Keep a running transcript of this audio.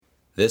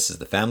This is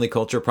the Family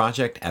Culture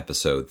Project,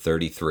 episode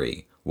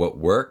 33, What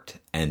Worked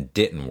and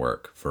Didn't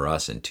Work for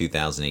Us in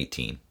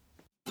 2018.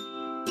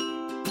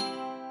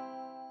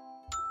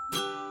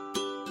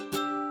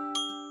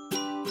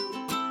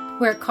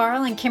 We're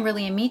Carl and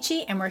Kimberly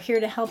Amici, and we're here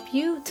to help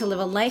you to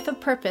live a life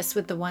of purpose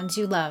with the ones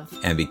you love.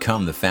 And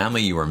become the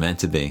family you were meant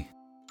to be.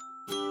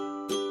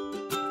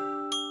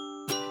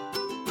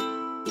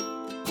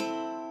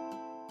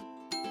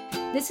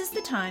 This is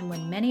the time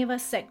when many of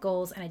us set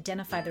goals and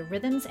identify the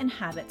rhythms and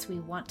habits we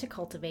want to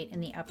cultivate in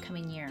the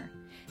upcoming year.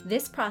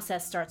 This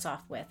process starts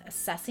off with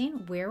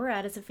assessing where we're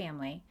at as a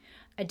family,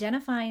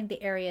 identifying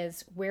the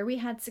areas where we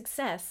had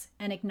success,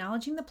 and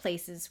acknowledging the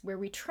places where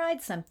we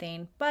tried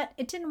something, but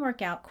it didn't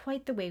work out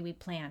quite the way we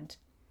planned.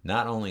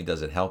 Not only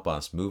does it help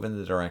us move in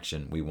the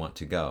direction we want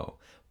to go,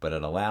 but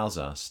it allows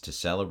us to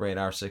celebrate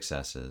our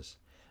successes,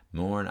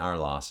 mourn our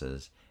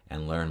losses,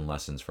 and learn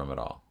lessons from it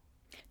all.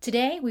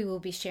 Today, we will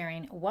be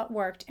sharing what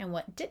worked and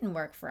what didn't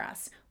work for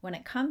us when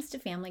it comes to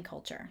family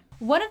culture.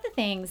 One of the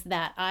things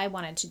that I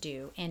wanted to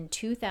do in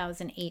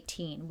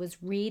 2018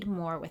 was read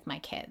more with my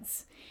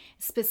kids.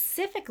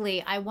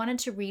 Specifically, I wanted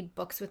to read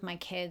books with my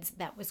kids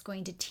that was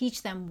going to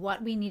teach them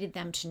what we needed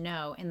them to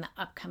know in the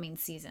upcoming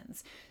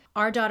seasons.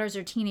 Our daughters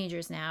are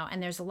teenagers now,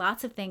 and there's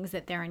lots of things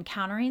that they're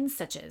encountering,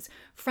 such as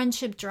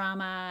friendship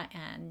drama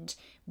and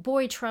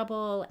boy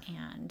trouble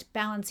and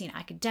balancing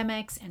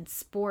academics and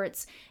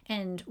sports.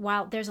 And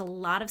while there's a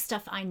lot of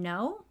stuff I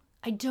know,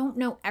 I don't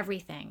know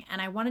everything. And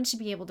I wanted to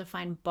be able to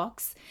find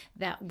books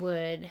that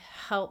would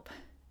help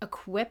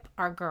equip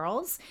our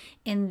girls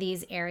in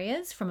these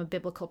areas from a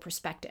biblical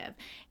perspective.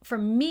 For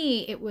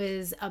me, it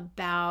was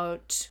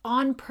about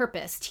on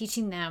purpose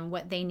teaching them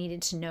what they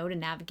needed to know to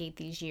navigate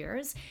these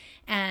years.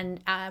 And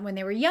when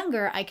they were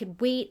younger, I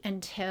could wait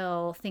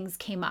until things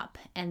came up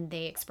and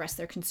they expressed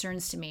their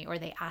concerns to me or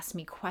they asked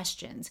me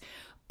questions.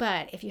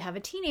 But if you have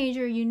a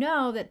teenager, you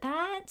know that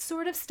that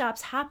sort of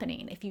stops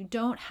happening if you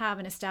don't have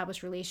an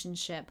established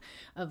relationship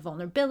of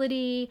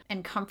vulnerability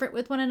and comfort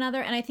with one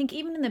another. And I think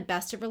even in the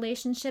best of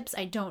relationships,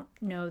 I don't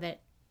know that,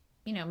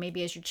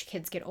 maybe as your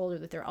kids get older,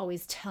 that they're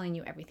always telling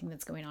you everything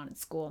that's going on at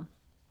school.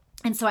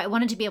 And so I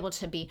wanted to be able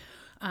to be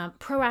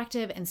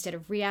proactive instead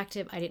of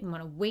reactive. I didn't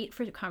want to wait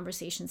for the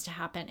conversations to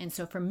happen. And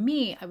so for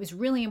me, it was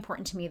really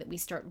important to me that we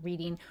start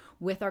reading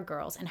with our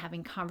girls and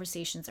having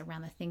conversations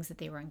around the things that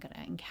they were going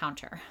to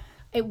encounter.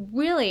 It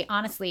really,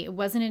 honestly, it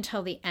wasn't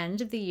until the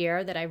end of the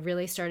year that I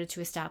really started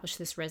to establish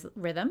this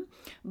rhythm.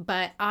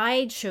 But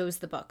I chose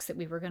the books that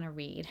we were going to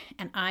read,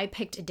 and I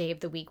picked a day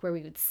of the week where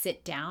we would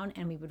sit down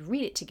and we would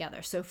read it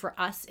together. So for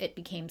us, it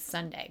became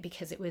Sunday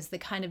because it was the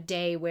kind of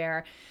day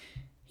where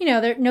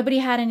nobody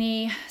had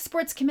any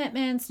sports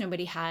commitments,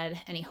 nobody had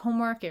any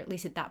homework, or at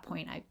least at that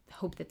point, I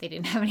hope that they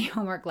didn't have any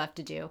homework left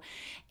to do.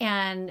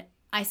 And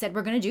I said,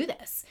 we're going to do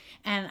this.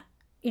 And,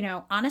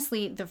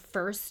 honestly, the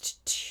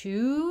first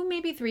 2,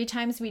 maybe 3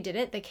 times we did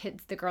it,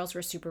 the girls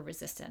were super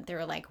resistant. They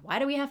were like, why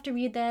do we have to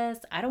read this?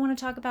 I don't want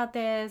to talk about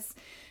this.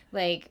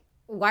 Like,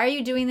 why are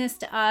you doing this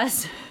to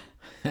us?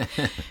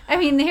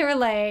 They were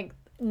like,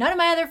 none of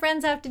my other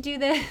friends have to do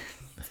this.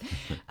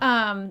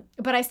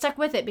 But I stuck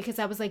with it because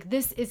I was like,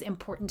 this is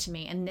important to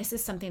me and this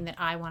is something that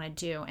I want to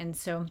do. And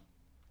so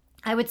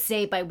I would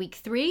say by week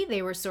 3,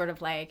 they were sort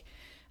of like,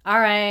 all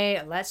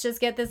right, let's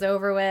just get this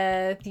over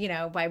with.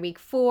 By week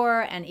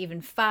 4 and even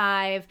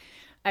 5,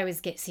 I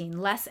was seeing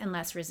less and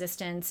less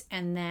resistance.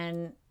 And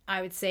then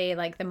I would say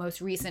like the most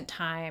recent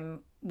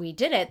time we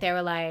did it, they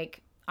were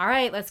like, all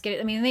right, let's get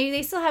it.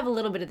 They still have a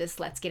little bit of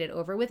this let's get it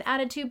over with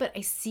attitude, but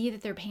I see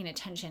that they're paying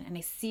attention and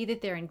I see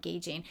that they're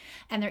engaging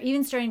and they're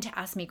even starting to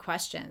ask me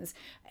questions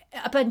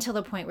up until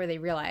the point where they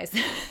realize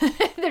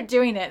they're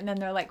doing it. And then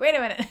they're like, wait a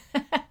minute.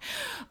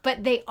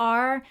 But they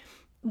are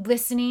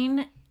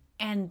listening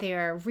and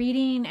they're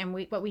reading. And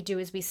what we do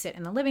is we sit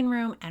in the living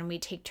room and we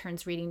take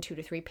turns reading 2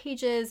 to 3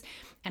 pages.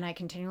 And I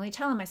continually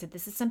tell them, I said,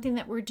 this is something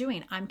that we're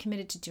doing. I'm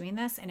committed to doing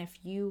this. And if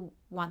you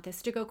want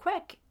this to go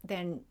quick,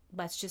 then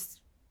let's just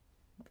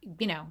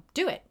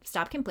do it.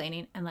 Stop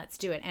complaining and let's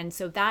do it. And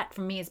so that for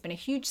me has been a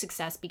huge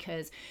success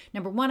because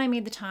number 1, I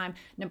made the time.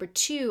 Number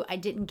 2, I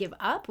didn't give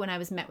up when I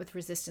was met with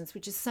resistance,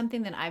 which is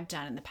something that I've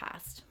done in the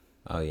past.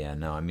 Oh yeah,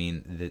 no,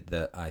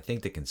 I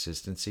think the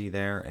consistency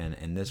there,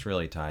 and this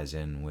really ties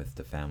in with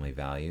the family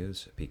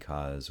values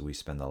because we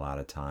spend a lot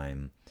of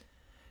time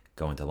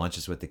going to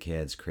lunches with the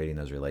kids, creating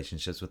those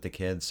relationships with the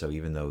kids. So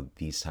even though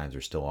these times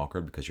are still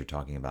awkward because you're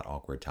talking about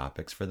awkward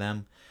topics for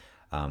them,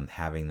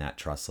 having that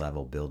trust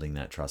level, building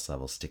that trust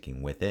level,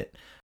 sticking with it.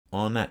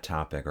 On that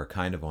topic, or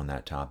kind of on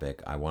that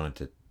topic, I wanted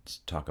to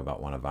talk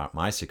about one of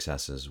my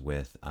successes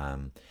with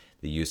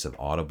the use of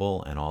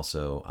Audible and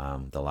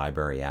also the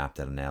library app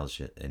that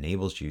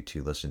enables you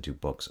to listen to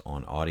books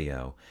on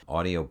audio.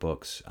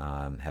 Audiobooks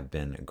have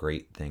been a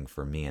great thing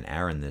for me and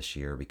Aaron this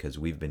year because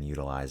we've been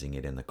utilizing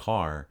it in the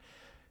car,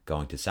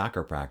 going to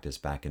soccer practice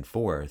back and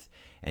forth,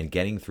 and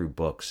getting through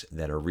books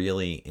that are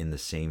really in the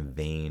same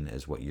vein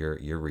as what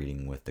you're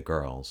reading with the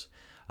girls.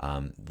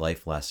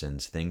 Life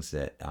lessons, things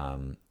that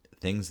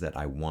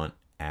I want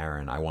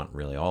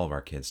really all of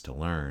our kids to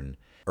learn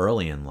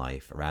early in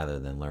life rather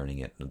than learning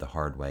it the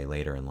hard way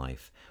later in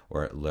life,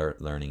 or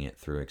learning it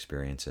through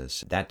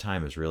experiences. That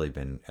time has really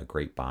been a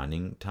great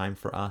bonding time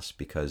for us,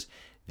 because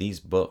these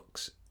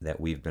books that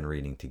we've been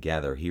reading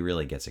together, he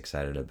really gets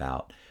excited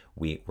about.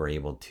 We were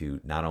able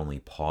to not only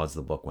pause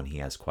the book when he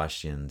has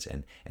questions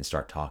and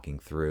start talking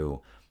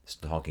through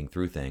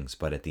things,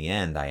 but at the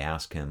end I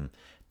ask him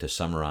to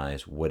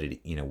summarize what did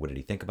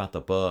he think about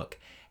the book,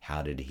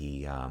 how did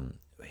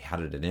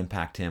it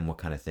impact him, what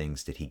kind of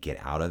things did he get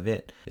out of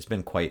it. It's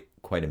been quite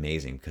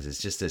amazing, because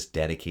it's just this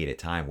dedicated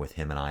time with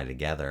him and I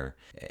together.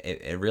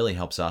 It really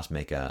helps us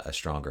make a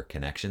stronger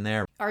connection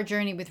there. Our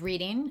journey with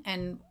reading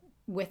and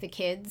with the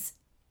kids,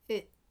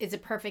 it is a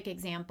perfect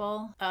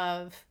example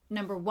of,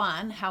 number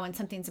one, how when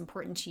something's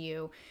important to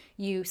you,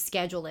 you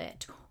schedule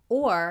it.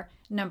 Or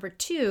number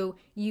two,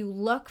 you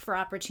look for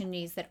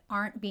opportunities that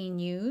aren't being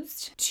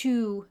used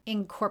to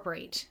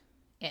incorporate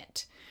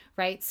it,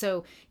 right?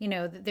 So, we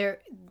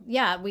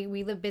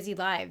live busy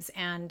lives,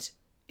 and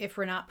if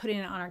we're not putting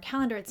it on our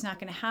calendar, it's not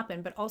going to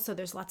happen. But also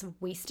there's lots of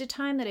wasted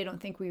time that I don't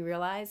think we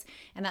realize.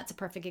 And that's a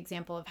perfect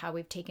example of how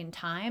we've taken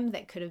time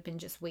that could have been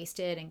just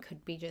wasted and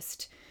could be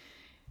just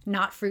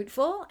not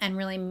fruitful, and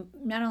really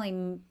not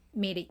only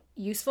made it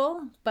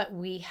useful, but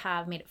we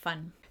have made it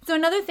fun. So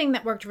another thing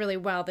that worked really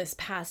well this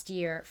past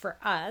year for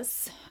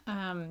us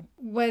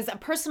was a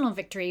personal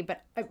victory,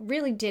 but it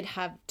really did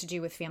have to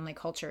do with family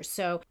culture.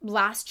 So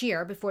last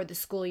year, before the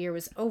school year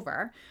was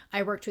over,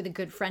 I worked with a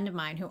good friend of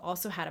mine who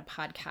also had a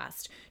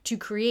podcast to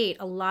create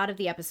a lot of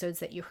the episodes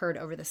that you heard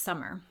over the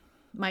summer.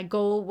 My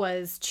goal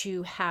was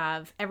to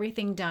have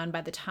everything done by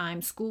the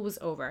time school was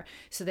over,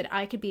 so that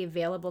I could be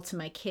available to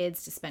my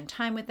kids to spend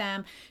time with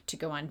them, to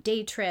go on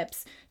day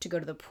trips, to go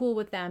to the pool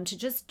with them, to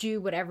just do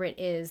whatever it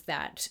is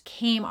that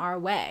came our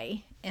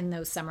way in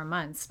those summer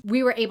months.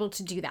 We were able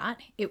to do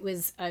that. It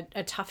was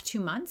a tough 2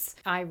 months.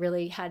 I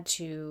really had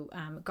to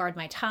guard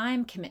my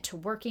time, commit to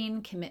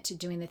working, commit to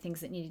doing the things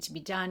that needed to be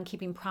done,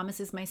 keeping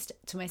promises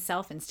to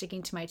myself and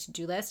sticking to my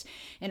to-do list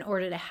in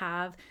order to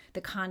have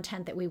the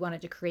content that we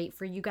wanted to create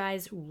for you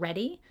guys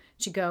ready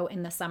to go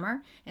in the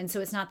summer. And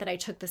so it's not that I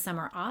took the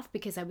summer off,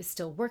 because I was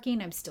still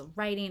working, I was still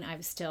writing, I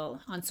was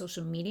still on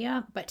social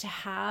media, but to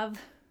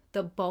have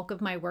the bulk of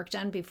my work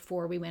done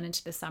before we went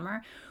into the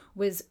summer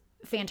was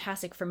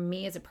fantastic for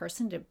me as a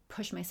person to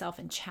push myself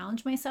and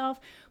challenge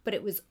myself. But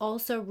it was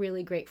also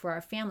really great for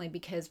our family,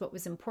 because what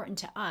was important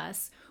to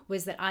us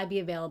was that I be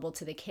available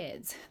to the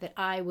kids, that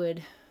I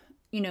would,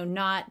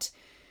 not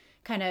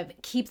kind of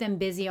keep them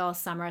busy all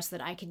summer, so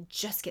that I could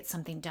just get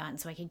something done,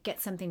 so I could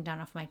get something done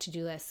off my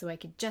to-do list, so I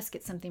could just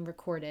get something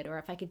recorded, or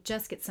if I could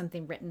just get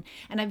something written.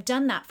 And I've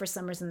done that for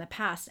summers in the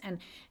past,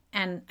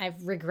 and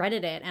I've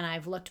regretted it, and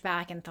I've looked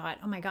back and thought,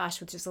 oh my gosh,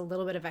 with just a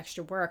little bit of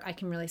extra work, I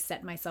can really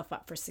set myself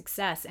up for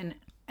success.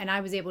 And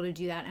I was able to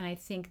do that, and I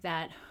think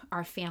that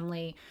our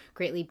family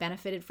greatly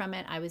benefited from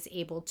it. I was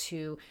able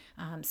to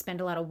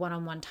spend a lot of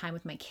one-on-one time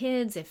with my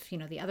kids. If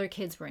the other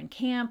kids were in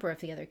camp, or if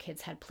the other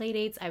kids had play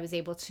dates, I was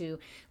able to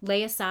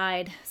lay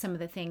aside some of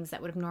the things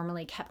that would have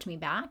normally kept me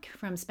back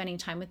from spending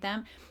time with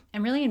them,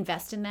 and really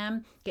invest in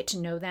them, get to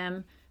know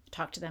them,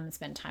 talk to them, and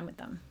spend time with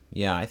them.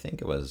 Yeah, I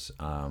think it was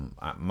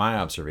my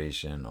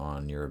observation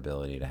on your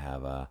ability to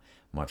have a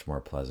much more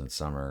pleasant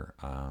summer,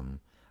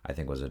 I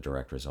think was a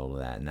direct result of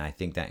that. And I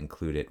think that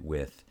included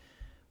with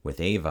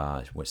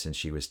Ava, since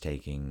she was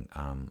taking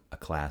a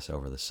class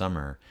over the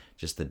summer,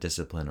 just the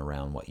discipline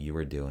around what you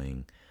were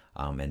doing,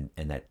 and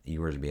that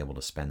you were to be able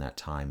to spend that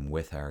time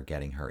with her,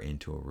 getting her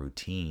into a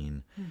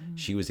routine. Mm-hmm.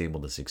 She was able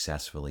to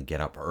successfully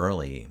get up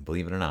early,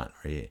 believe it or not.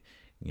 A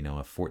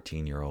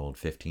 14-year-old,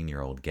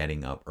 15-year-old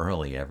getting up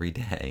early every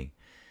day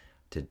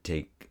to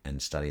take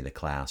and study the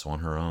class on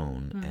her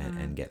own. Mm-hmm.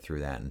 and get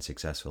through that, and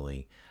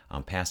successfully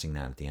passing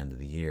that at the end of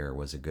the year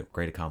was a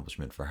great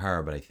accomplishment for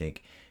her. But I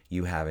think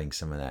you having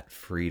some of that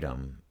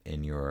freedom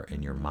in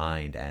your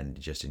mind and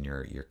just in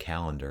your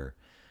calendar,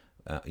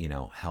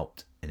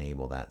 helped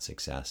enable that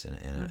success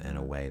in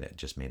a way that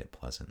just made it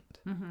pleasant.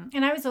 Mm-hmm.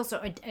 And I was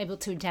also able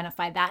to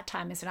identify that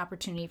time as an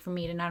opportunity for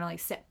me to not only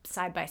sit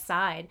side by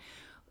side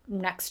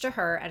next to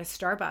her at a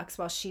Starbucks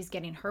while she's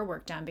getting her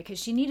work done, because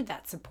she needed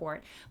that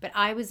support, but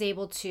I was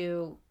able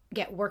to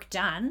get work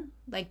done,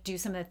 like do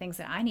some of the things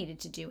that I needed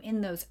to do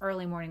in those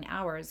early morning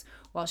hours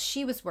while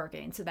she was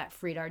working. So that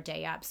freed our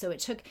day up. So it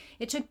took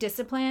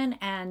discipline,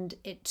 and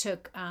it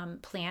took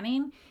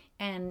planning,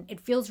 and it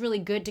feels really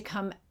good to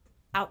come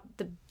out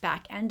the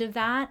back end of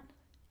that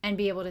and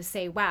be able to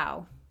say,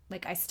 wow,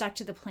 like I stuck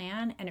to the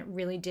plan, and it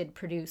really did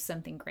produce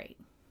something great.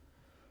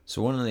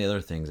 So one of the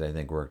other things I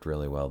think worked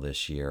really well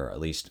this year, at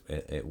least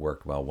it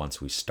worked well once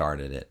we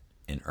started it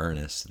in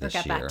earnest this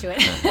year. Or got back to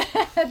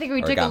it. I think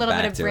we took a little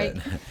bit of break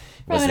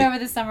from it over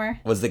the summer.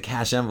 Was the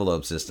cash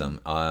envelope system.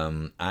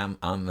 I'm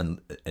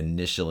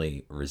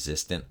initially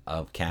resistant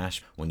of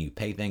cash. When you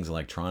pay things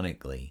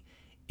electronically,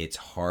 it's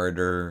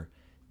harder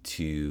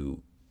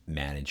to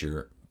manage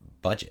your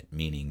budget,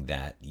 meaning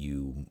that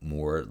you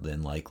more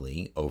than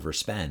likely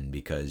overspend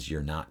because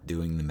you're not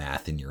doing the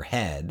math in your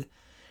head.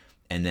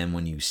 And then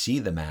when you see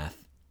the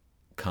math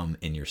come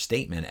in your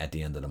statement at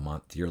the end of the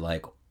month, you're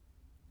like,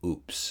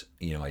 oops,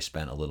 I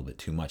spent a little bit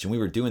too much. And we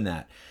were doing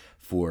that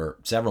for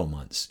several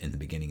months in the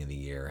beginning of the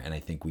year. And I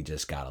think we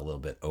just got a little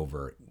bit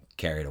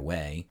carried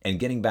away. And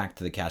getting back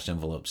to the cash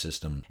envelope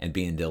system and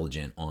being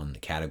diligent on the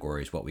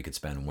categories, what we could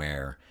spend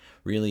where,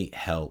 really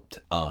helped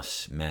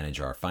us manage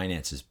our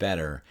finances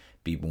better,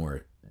 be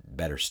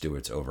better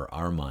stewards over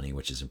our money,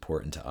 which is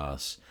important to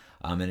us.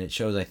 And it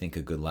shows, I think,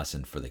 a good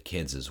lesson for the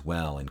kids as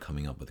well in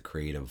coming up with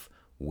creative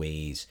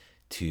ways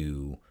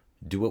to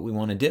do what we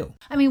want to do.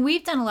 I mean,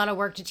 we've done a lot of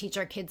work to teach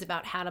our kids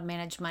about how to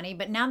manage money,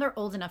 but now they're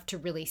old enough to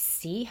really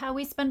see how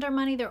we spend our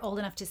money. They're old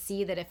enough to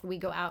see that if we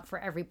go out for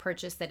every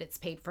purchase that it's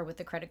paid for with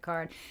the credit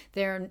card.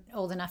 They're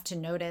old enough to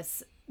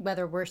notice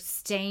whether we're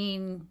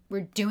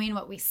doing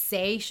what we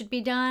say should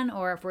be done,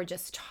 or if we're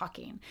just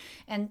talking.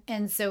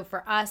 And so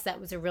for us,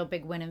 that was a real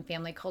big win in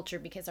family culture,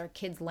 because our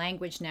kids'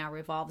 language now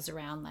revolves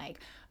around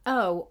like,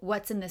 oh,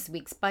 what's in this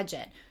week's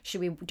budget?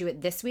 Should we do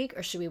it this week,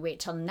 or should we wait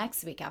till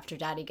next week after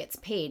daddy gets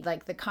paid?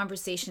 Like, the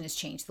conversation has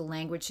changed, the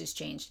language has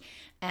changed.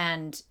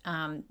 And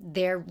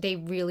they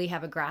really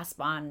have a grasp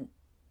on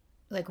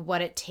like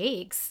what it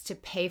takes to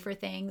pay for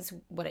things,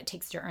 what it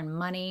takes to earn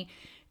money,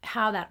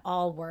 how that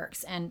all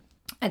works. And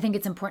I think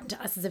it's important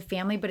to us as a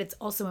family, but it's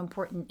also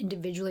important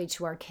individually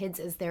to our kids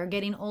as they're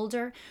getting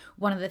older.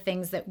 One of the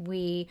things that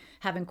we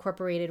have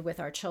incorporated with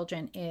our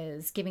children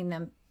is giving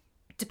them,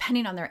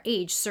 depending on their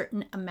age,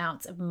 certain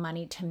amounts of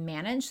money to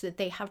manage, so that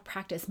they have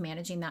practice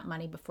managing that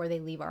money before they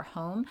leave our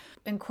home.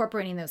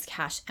 Incorporating those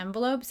cash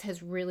envelopes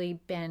has really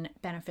been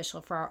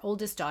beneficial for our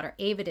oldest daughter,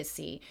 Ava, to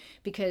see,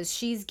 because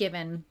she's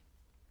given,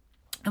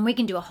 and we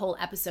can do a whole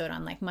episode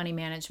on like money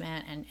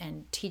management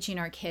and teaching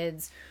our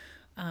kids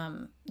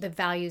the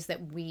values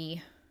that we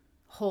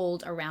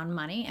hold around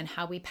money and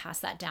how we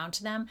pass that down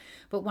to them.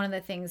 But one of the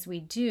things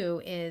we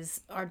do is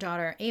our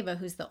daughter Ava,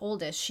 who's the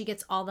oldest, she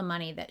gets all the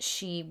money that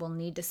she will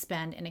need to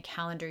spend in a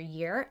calendar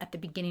year at the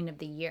beginning of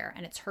the year.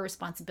 And it's her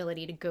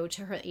responsibility to go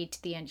to the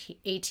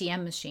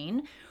ATM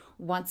machine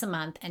once a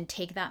month and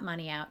take that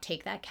money out,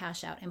 take that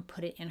cash out, and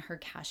put it in her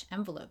cash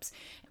envelopes.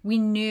 We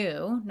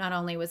knew not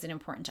only was it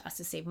important to us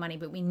to save money,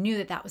 but we knew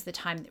that that was the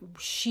time that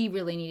she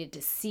really needed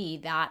to see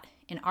that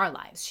in our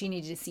lives. She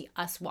needed to see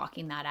us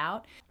walking that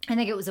out. I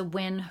think it was a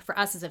win for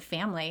us as a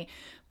family,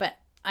 but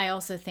I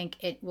also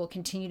think it will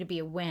continue to be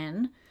a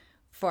win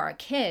for our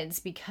kids,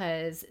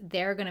 because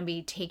they're going to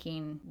be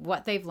taking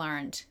what they've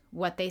learned,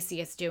 what they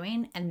see us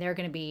doing, and they're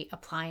going to be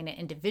applying it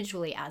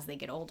individually as they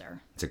get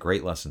older. It's a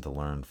great lesson to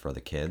learn for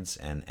the kids,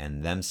 and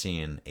them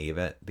seeing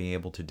Ava be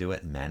able to do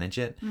it and manage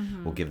it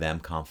will give them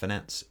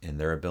confidence in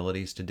their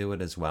abilities to do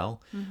it as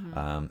well.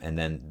 And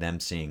then them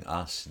seeing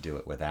us do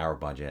it with our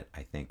budget,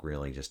 I think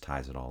really just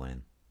ties it all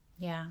in.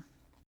 Yeah.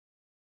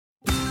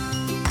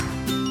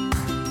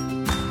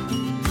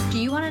 Do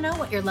you want to know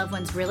what your loved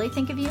ones really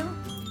think of you?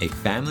 A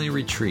family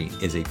retreat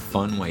is a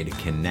fun way to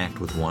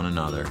connect with one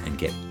another and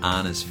get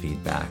honest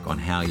feedback on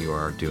how you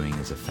are doing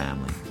as a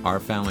family. Our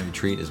family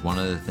retreat is one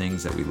of the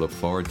things that we look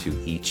forward to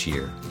each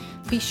year.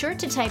 Be sure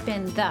to type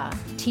in the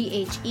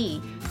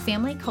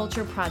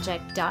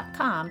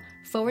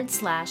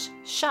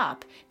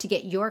familycultureproject.com/shop to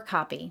get your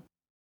copy.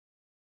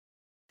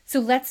 So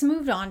let's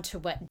move on to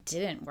what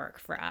didn't work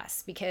for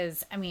us,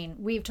 because, I mean,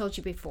 we've told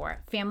you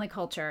before, family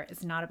culture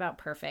is not about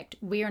perfect.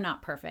 We are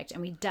not perfect,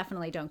 and we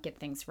definitely don't get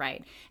things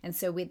right. And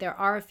so there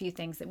are a few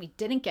things that we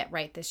didn't get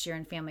right this year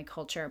in family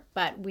culture,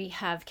 but we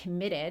have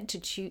committed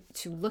to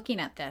looking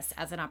at this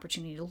as an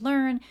opportunity to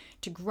learn,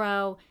 to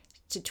grow,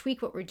 to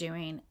tweak what we're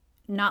doing,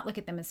 not look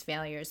at them as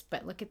failures,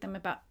 but look at them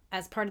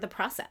as part of the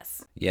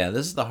process. Yeah,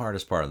 this is the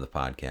hardest part of the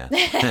podcast.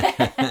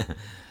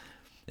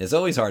 It's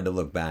always hard to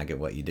look back at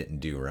what you didn't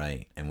do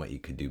right and what you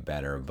could do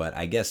better. But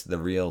I guess the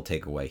real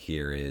takeaway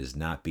here is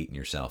not beating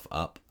yourself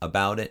up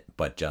about it,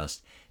 but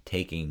just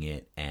taking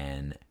it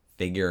and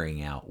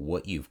figuring out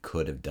what you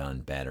could have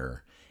done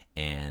better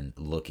and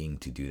looking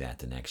to do that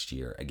the next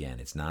year. Again,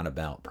 it's not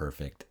about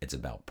perfect. It's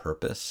about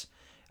purpose.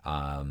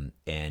 And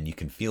you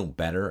can feel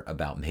better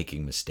about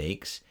making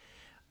mistakes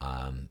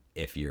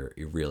if you're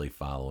really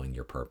following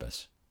your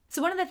purpose.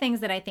 So one of the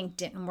things that I think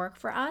didn't work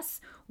for us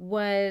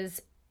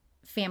was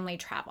family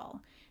travel.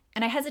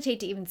 And I hesitate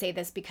to even say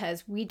this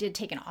because we did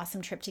take an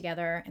awesome trip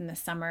together in the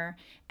summer,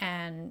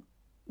 and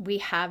we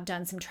have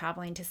done some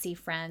traveling to see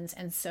friends.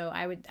 And so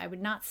I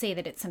would not say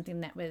that it's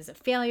something that was a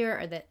failure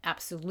or that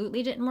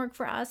absolutely didn't work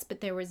for us,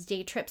 but there was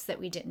day trips that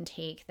we didn't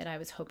take that I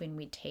was hoping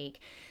we'd take.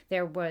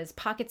 There was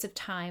pockets of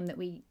time that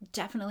we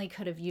definitely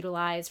could have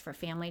utilized for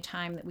family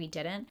time that we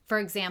didn't. For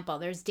example,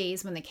 there's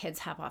days when the kids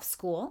have off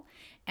school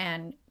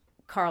and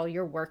Carl,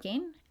 you're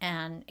working,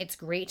 and it's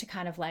great to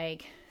kind of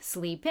like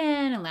sleep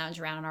in and lounge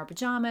around in our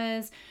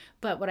pajamas.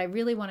 But what I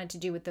really wanted to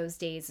do with those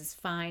days is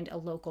find a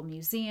local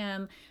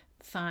museum,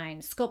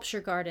 find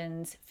sculpture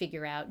gardens,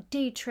 figure out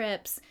day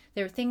trips.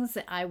 There are things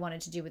that I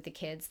wanted to do with the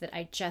kids that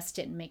I just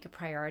didn't make a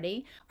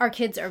priority. Our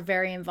kids are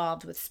very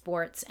involved with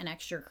sports and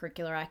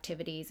extracurricular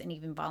activities and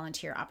even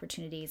volunteer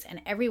opportunities.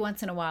 And every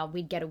once in a while,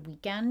 we'd get a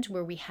weekend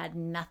where we had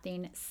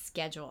nothing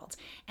scheduled.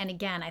 And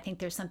again, I think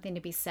there's something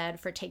to be said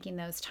for taking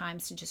those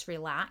times to just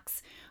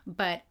relax.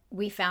 But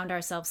we found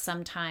ourselves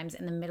sometimes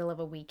in the middle of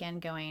a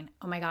weekend going,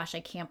 oh my gosh, I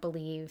can't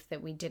believe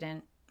that we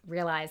didn't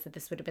realize that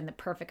this would have been the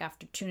perfect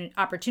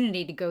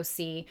opportunity to go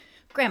see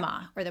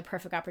grandma, or the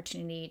perfect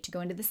opportunity to go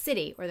into the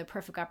city, or the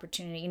perfect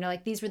opportunity,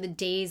 like these were the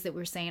days that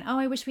we were saying, oh,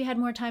 I wish we had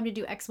more time to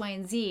do X, Y,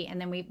 and Z.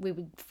 And then we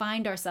would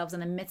find ourselves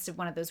in the midst of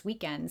one of those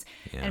weekends,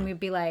 and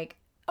we'd be like,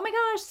 oh my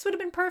gosh, this would have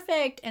been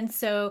perfect. And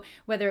so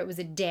whether it was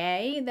a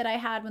day that I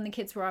had when the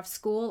kids were off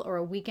school, or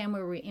a weekend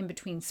where we were in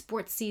between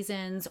sports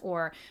seasons,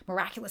 or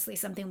miraculously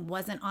something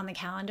wasn't on the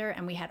calendar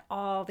and we had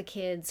all the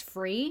kids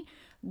free,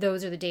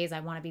 those are the days I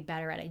want to be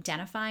better at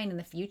identifying in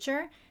the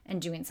future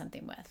and doing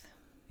something with.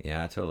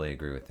 Yeah, I totally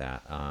agree with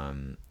that.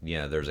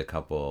 There's a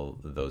couple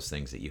of those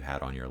things that you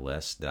had on your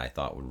list that I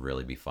thought would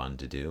really be fun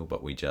to do,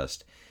 but we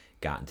just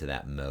got into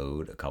that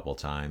mode a couple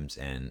times,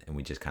 and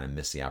we just kind of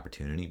missed the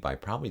opportunity by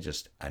probably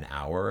just an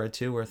hour or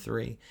two or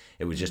three.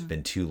 It was just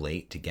been too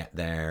late to get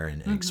there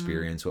and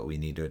experience what we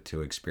needed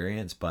to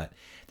experience. But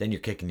then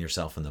you're kicking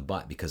yourself in the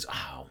butt because,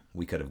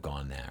 we could have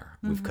gone there.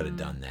 We could have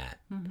done that.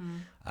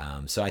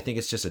 So I think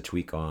it's just a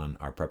tweak on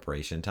our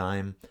preparation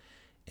time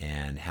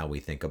and how we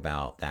think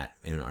about that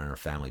in our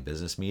family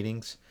business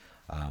meetings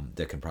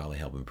that can probably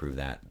help improve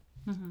that.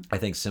 I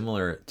think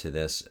similar to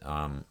this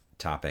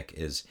topic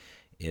is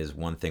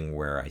one thing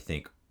where I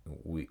think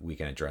we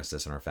can address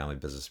this in our family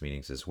business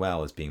meetings as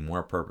well, is being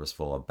more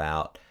purposeful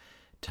about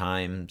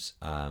times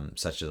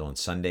such as on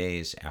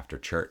Sundays after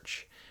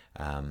church,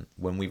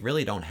 when we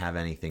really don't have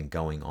anything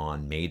going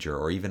on major,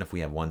 or even if we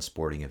have one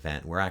sporting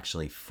event, we're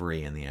actually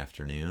free in the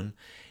afternoon,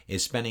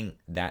 is spending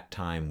that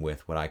time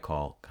with what I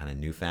call kind of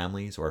new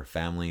families, or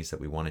families that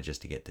we wanted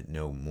just to get to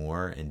know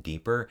more and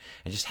deeper,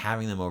 and just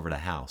having them over to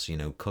the house,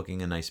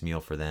 cooking a nice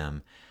meal for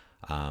them,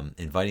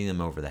 inviting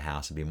them over the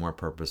house, and be more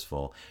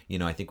purposeful.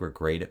 I think we're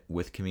great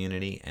with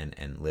community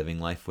and living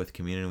life with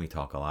community. We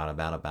talk a lot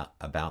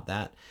about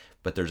that,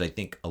 but there's, I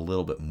think, a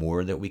little bit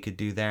more that we could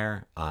do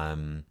there.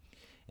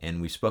 And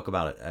we spoke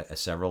about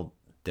several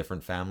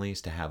different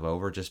families to have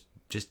over, just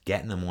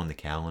getting them on the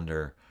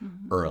calendar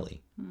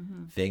early,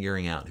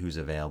 figuring out who's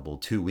available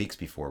 2 weeks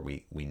before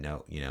we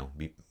know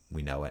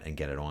it, and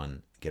get it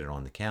on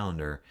the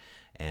calendar.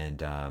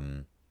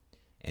 And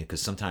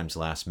because sometimes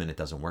last minute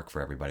doesn't work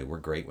for everybody. We're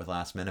great with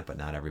last minute, but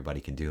not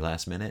everybody can do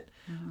last minute.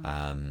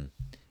 And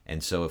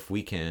so if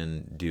we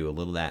can do a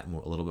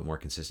little bit more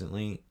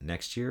consistently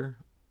next year,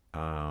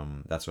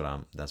 that's what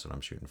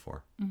I'm shooting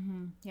for.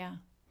 Yeah.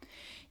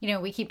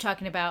 We keep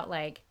talking about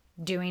like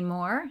doing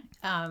more,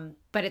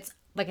 but it's,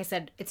 like I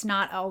said, it's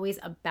not always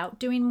about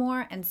doing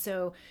more. And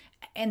so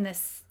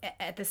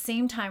at the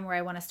same time where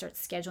I want to start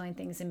scheduling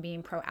things and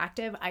being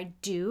proactive, I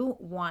do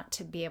want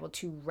to be able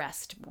to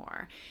rest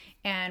more.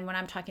 And when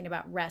I'm talking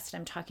about rest,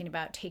 I'm talking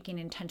about taking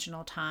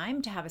intentional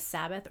time to have a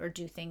Sabbath, or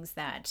do things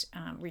that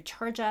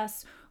recharge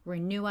us,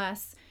 renew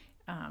us.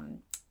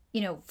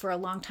 For a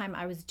long time,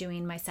 I was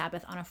doing my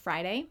Sabbath on a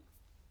Friday.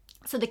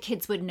 So the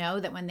kids would know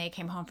that when they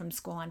came home from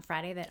school on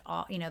Friday, that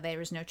there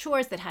was no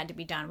chores that had to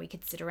be done. We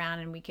could sit around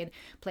and we could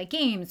play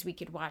games. We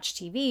could watch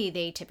TV.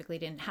 They typically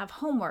didn't have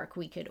homework.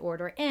 We could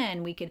order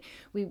in. We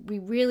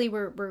really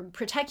were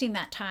protecting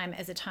that time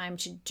as a time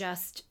to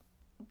just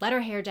let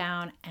our hair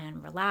down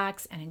and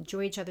relax and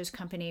enjoy each other's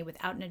company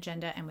without an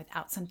agenda and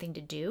without something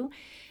to do.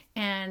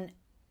 And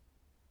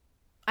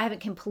I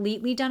haven't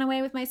completely done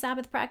away with my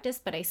Sabbath practice,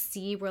 but I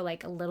see we're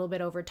like a little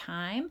bit over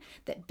time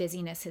that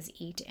busyness has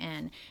eaten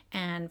in.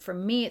 And for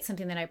me, it's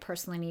something that I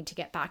personally need to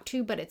get back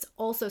to, but it's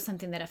also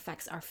something that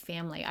affects our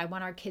family. I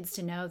want our kids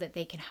to know that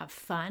they can have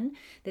fun,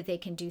 that they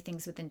can do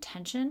things with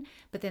intention,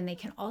 but then they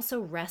can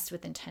also rest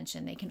with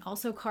intention. They can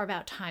also carve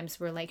out times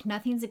where like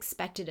nothing's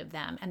expected of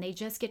them, and they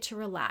just get to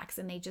relax,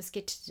 and they just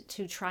get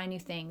to try new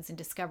things and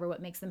discover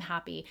what makes them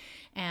happy.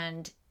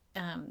 And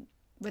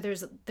where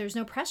there's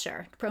no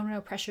pressure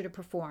to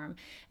perform.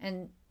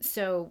 And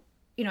so,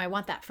 I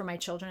want that for my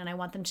children, and I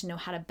want them to know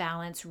how to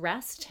balance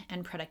rest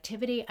and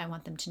productivity. I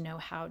want them to know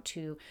how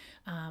to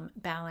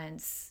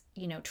balance,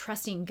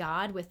 trusting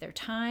God with their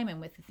time and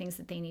with the things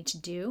that they need to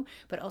do,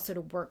 but also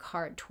to work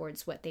hard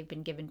towards what they've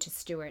been given to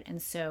steward.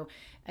 And so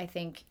I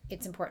think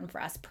it's important for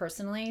us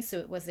personally. So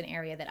it was an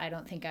area that I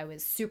don't think I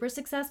was super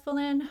successful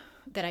in,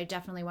 that I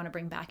definitely want to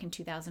bring back in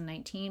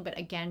 2019. But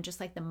again, just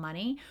like the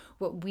money,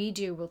 what we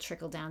do will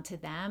trickle down to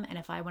them. And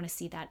if I want to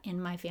see that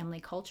in my family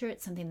culture,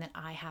 it's something that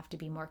I have to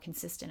be more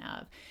consistent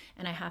of.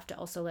 And I have to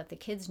also let the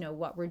kids know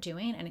what we're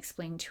doing and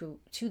explain to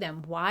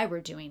them why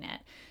we're doing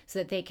it, so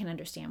that they can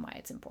understand why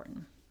it's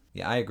important.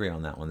 Yeah, I agree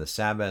on that one. The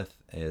Sabbath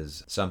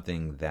is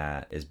something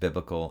that is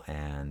biblical,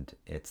 and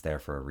it's there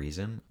for a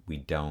reason. We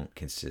don't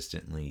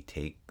consistently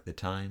take the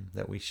time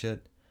that we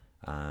should,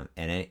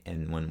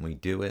 and when we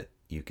do it,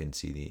 you can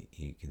see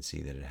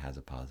that it has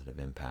a positive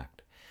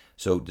impact.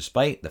 So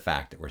despite the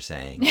fact that we're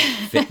saying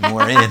fit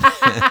more in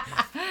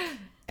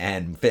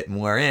and fit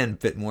more in,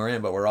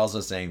 but we're also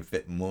saying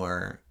fit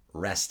more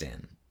rest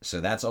in. So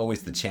that's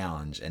always the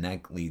challenge. And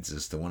that leads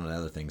us to one of the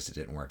other things that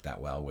didn't work that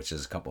well, which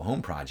is a couple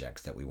home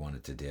projects that we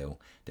wanted to do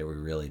that we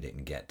really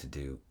didn't get to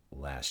do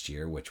last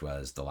year, which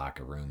was the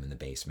locker room in the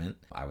basement.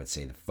 I would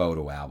say the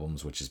photo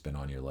albums, which has been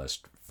on your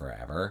list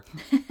forever.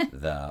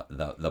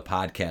 the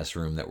podcast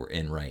room that we're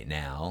in right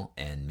now,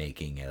 and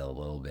making it a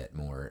little bit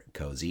more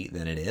cozy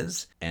than it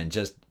is. And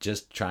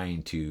just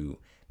trying to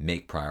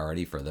make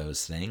priority for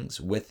those things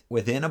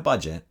within a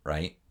budget,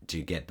 right,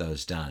 to get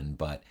those done,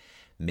 but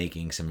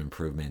making some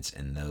improvements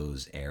in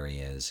those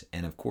areas.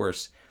 And of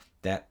course,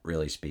 that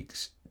really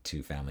speaks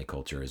to family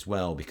culture as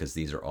well, because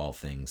these are all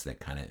things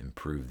that kind of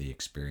improve the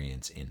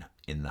experience in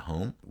the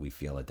home. We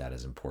feel that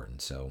is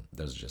important. So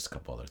those are just a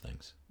couple other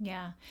things.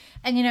 Yeah.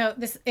 And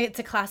it's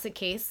a classic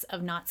case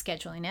of not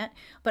scheduling it,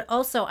 but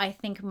also I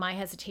think my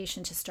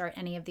hesitation to start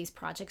any of these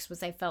projects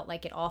was I felt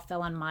like it all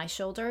fell on my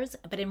shoulders,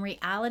 but in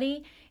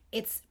reality,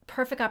 it's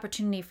perfect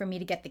opportunity for me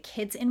to get the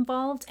kids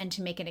involved and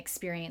to make an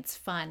experience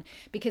fun.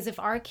 Because if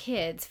our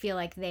kids feel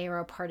like they are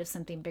a part of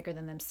something bigger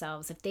than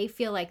themselves, if they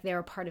feel like they're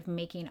a part of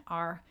making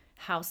our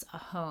house a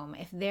home,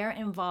 if they're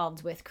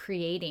involved with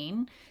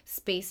creating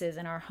spaces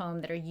in our home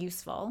that are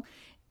useful,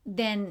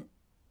 then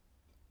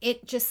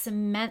it just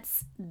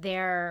cements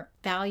their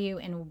value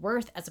and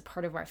worth as a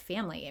part of our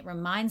family. It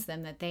reminds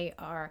them that they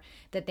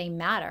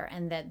matter,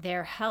 and that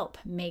their help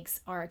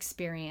makes our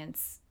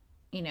experience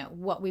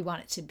what we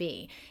want it to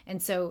be.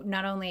 And so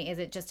not only is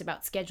it just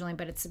about scheduling,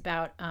 but it's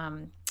about,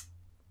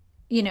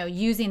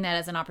 using that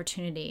as an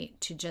opportunity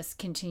to just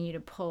continue to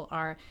pull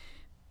our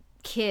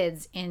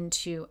kids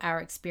into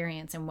our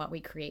experience and what we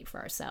create for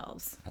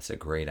ourselves. That's a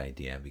great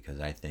idea, because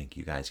I think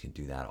you guys can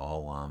do that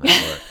all while I'm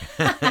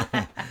at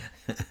work.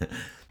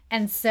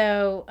 And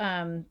so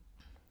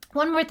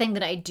one more thing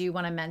that I do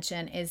want to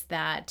mention is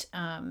that,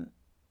 even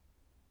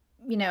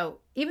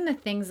the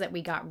things that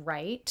we got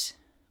right,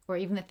 or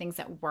even the things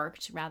that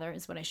worked, rather,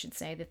 is what I should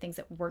say, the things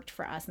that worked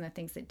for us and the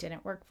things that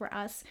didn't work for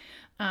us.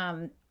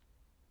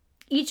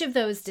 Each of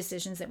those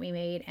decisions that we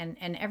made, and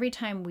every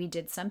time we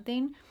did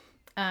something,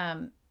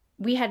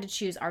 we had to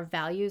choose our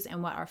values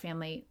and what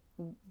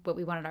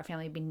we wanted our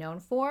family to be known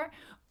for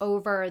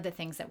over the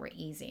things that were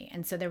easy.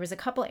 And so there was a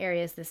couple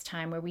areas this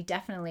time where we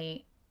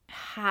definitely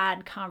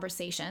had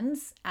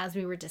conversations as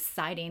we were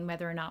deciding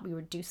whether or not we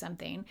would do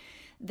something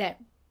that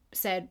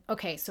said,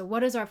 okay, so what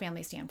does our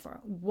family stand for?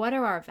 What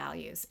are our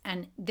values?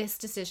 And this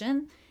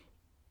decision,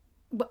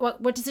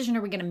 what decision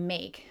are we going to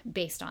make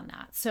based on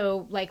that?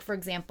 So, like, for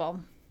example,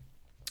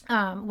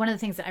 one of the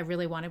things that I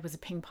really wanted was a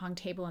ping pong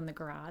table in the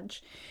garage.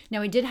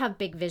 Now, we did have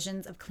big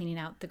visions of cleaning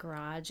out the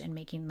garage and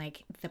making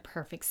like the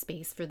perfect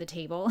space for the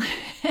table.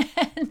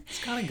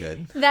 It's kind of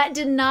good. That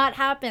did not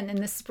happen in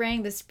the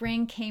spring. The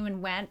spring came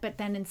and went, but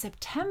then in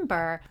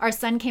September, our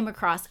son came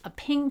across a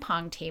ping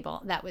pong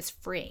table that was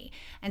free.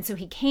 And so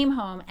he came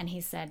home and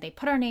he said, they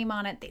put our name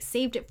on it. They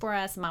saved it for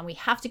us. Mom, we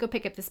have to go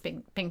pick up this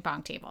ping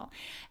pong table.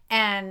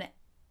 And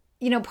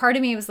part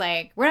of me was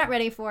like, we're not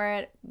ready for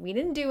it. We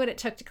didn't do what it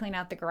took to clean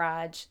out the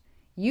garage.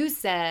 You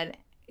said,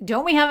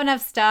 don't we have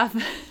enough stuff?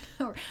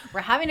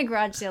 We're having a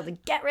garage sale to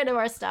get rid of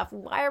our stuff.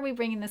 Why are we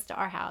bringing this to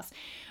our house?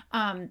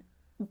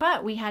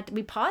 But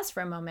we paused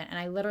for a moment, and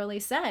I literally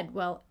said,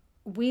 well,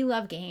 we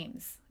love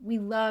games. We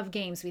love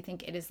games. We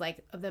think it is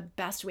like the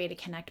best way to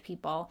connect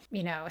people,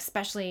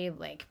 especially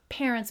like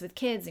parents with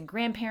kids and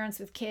grandparents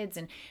with kids.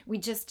 And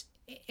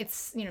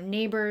it's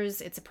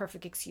neighbors. It's a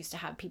perfect excuse to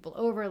have people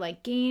over.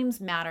 Like,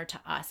 games matter to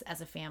us as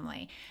a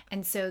family.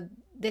 And so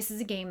this is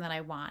a game that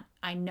I want.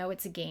 I know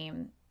it's a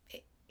game,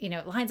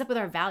 it lines up with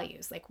our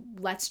values. Like,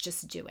 let's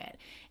just do it.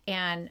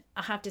 And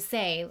I have to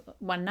say,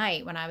 one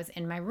night when I was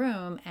in my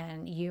room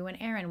and you and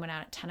Aaron went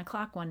out at 10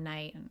 o'clock one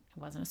night, and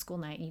it wasn't a school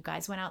night, and you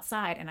guys went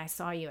outside, and I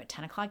saw you at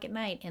 10 o'clock at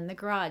night in the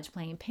garage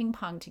playing ping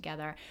pong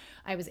together,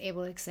 I was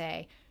able to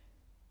say,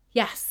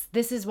 yes,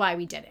 this is why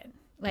we did it.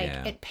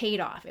 It paid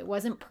off. It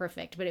wasn't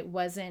perfect, but it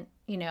wasn't,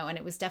 and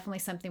it was definitely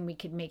something we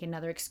could make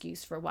another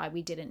excuse for why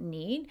we didn't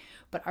need.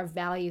 But our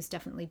values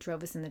definitely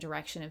drove us in the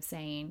direction of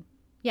saying,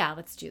 yeah,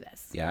 let's do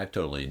this. Yeah, I've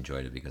totally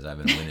enjoyed it because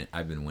I've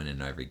been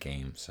winning every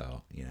game.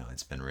 So,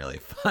 it's been really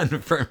fun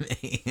for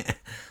me. A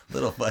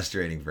little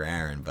frustrating for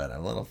Aaron, but a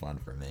little fun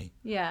for me.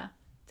 Yeah,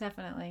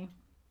 definitely.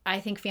 I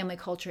think family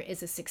culture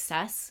is a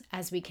success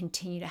as we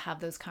continue to have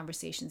those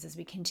conversations, as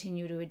we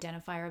continue to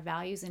identify our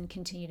values and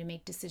continue to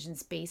make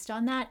decisions based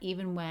on that,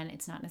 even when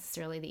it's not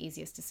necessarily the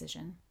easiest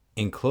decision.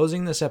 In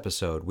closing this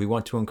episode, we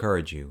want to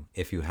encourage you,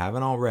 if you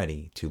haven't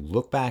already, to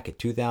look back at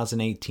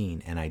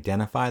 2018 and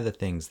identify the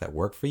things that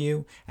worked for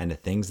you and the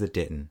things that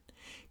didn't.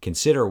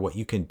 Consider what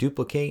you can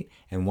duplicate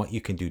and what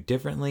you can do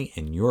differently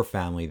in your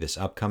family this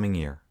upcoming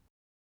year.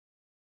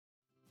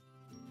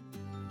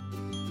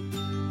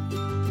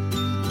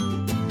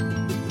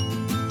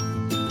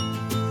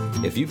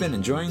 If you've been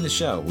enjoying the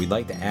show, we'd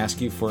like to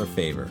ask you for a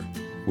favor.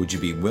 Would you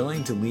be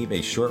willing to leave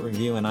a short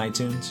review in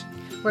iTunes?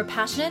 We're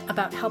passionate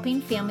about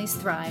helping families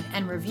thrive,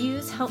 and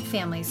reviews help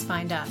families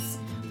find us.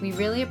 We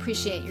really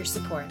appreciate your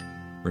support.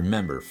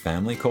 Remember,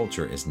 family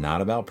culture is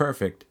not about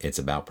perfect, it's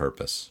about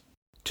purpose.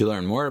 To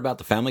learn more about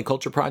the Family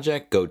Culture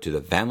Project, go to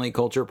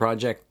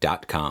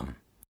thefamilycultureproject.com.